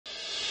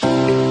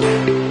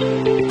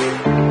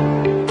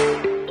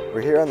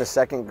on the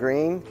second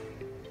green,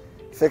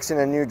 fixing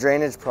a new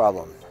drainage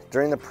problem.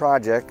 During the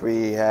project,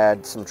 we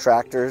had some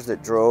tractors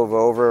that drove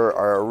over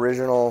our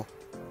original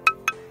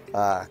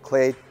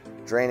clay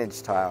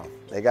drainage tile.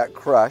 They got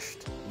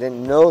crushed.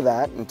 Didn't know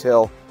that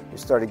until we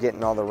started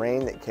getting all the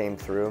rain that came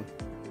through.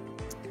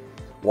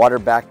 Water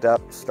backed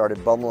up,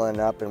 started bubbling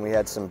up, and we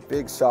had some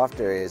big soft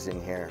areas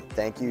in here.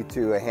 Thank you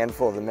to a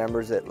handful of the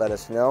members that let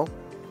us know.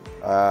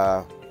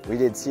 We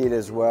did see it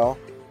as well,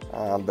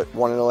 but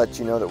wanted to let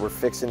you know that we're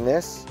fixing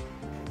this.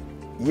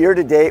 Year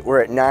to date,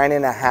 we're at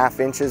 9.5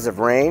 inches of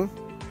rain,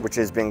 which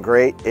has been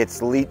great.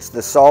 It's leached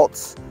the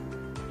salts,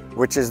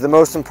 which is the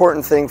most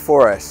important thing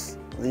for us.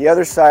 The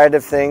other side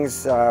of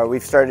things,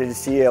 we've started to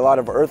see a lot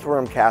of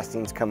earthworm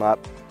castings come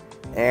up.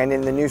 And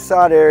in the new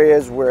sod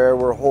areas where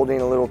we're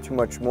holding a little too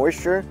much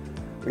moisture,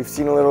 we've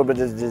seen a little bit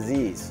of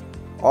disease.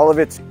 All of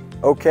it's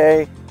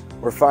okay,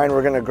 we're fine,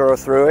 we're gonna grow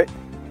through it.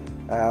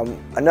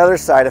 Another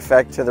side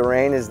effect to the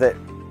rain is that,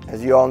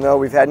 as you all know,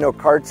 we've had no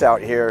carts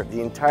out here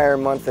the entire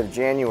month of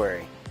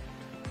January.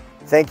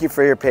 Thank you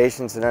for your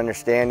patience and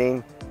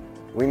understanding.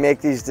 We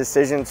make these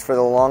decisions for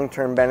the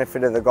long-term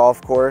benefit of the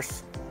golf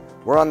course.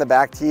 We're on the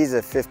back tees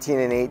of 15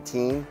 and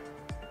 18.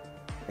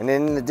 And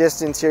in the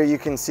distance here, you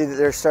can see that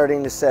they're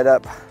starting to set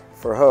up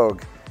for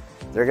Hogue.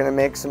 They're gonna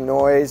make some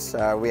noise.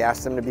 We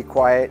asked them to be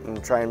quiet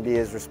and try and be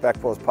as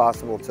respectful as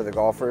possible to the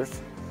golfers.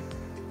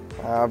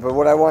 But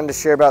what I wanted to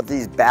share about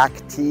these back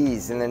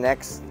tees, in the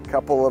next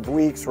couple of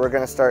weeks, we're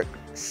gonna start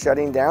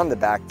shutting down the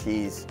back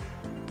tees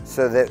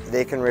so that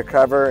they can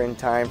recover in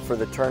time for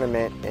the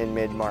tournament in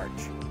mid-March.